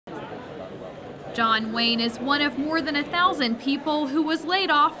John Wayne is one of more than 1,000 people who was laid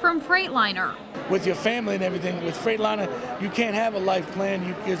off from Freightliner. With your family and everything, with Freightliner, you can't have a life plan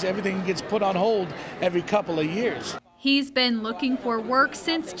because everything gets put on hold every couple of years. He's been looking for work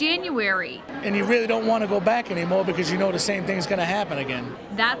since January. And you really don't want to go back anymore because you know the same thing's going to happen again.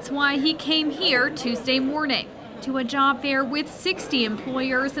 That's why he came here Tuesday morning to a job fair with 60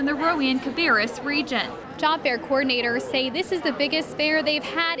 employers in the Rowan-Cabarrus region. Job fair coordinators say this is the biggest fair they've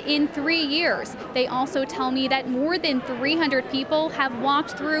had in 3 years. They also tell me that more than 300 people have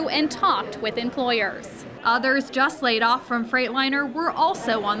walked through and talked with employers. Others just laid off from Freightliner were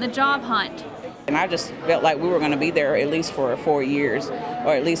also on the job hunt. And I just felt like we were going to be there at least for 4 years,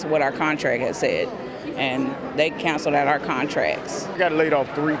 or at least what our contract had said. And they canceled out our contracts. I got laid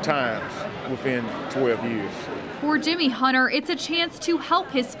off 3 times within 12 years. For Jimmy Hunter, it's a chance to help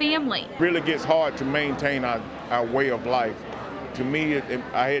his family. It really gets hard to maintain our way of life. To me,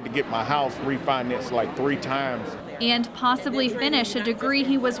 I had to get my house refinanced like 3 times. And possibly finish a degree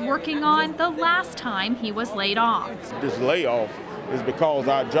he was working on the last time he was laid off. This layoff is because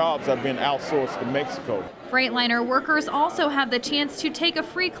our jobs have been outsourced to Mexico. Freightliner workers also have the chance to take a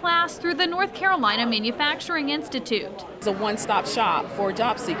free class through the North Carolina Manufacturing Institute. It's a one-stop shop for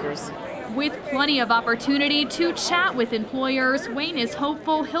job seekers. With plenty of opportunity to chat with employers, Wayne is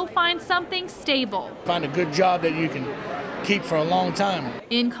hopeful he'll find something stable. Find a good job that you can keep for a long time.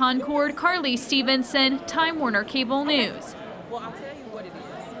 In Concord, Carly Stevenson, Time Warner Cable News. Well, I'll tell you what it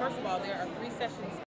is. First of all, there are 3 sessions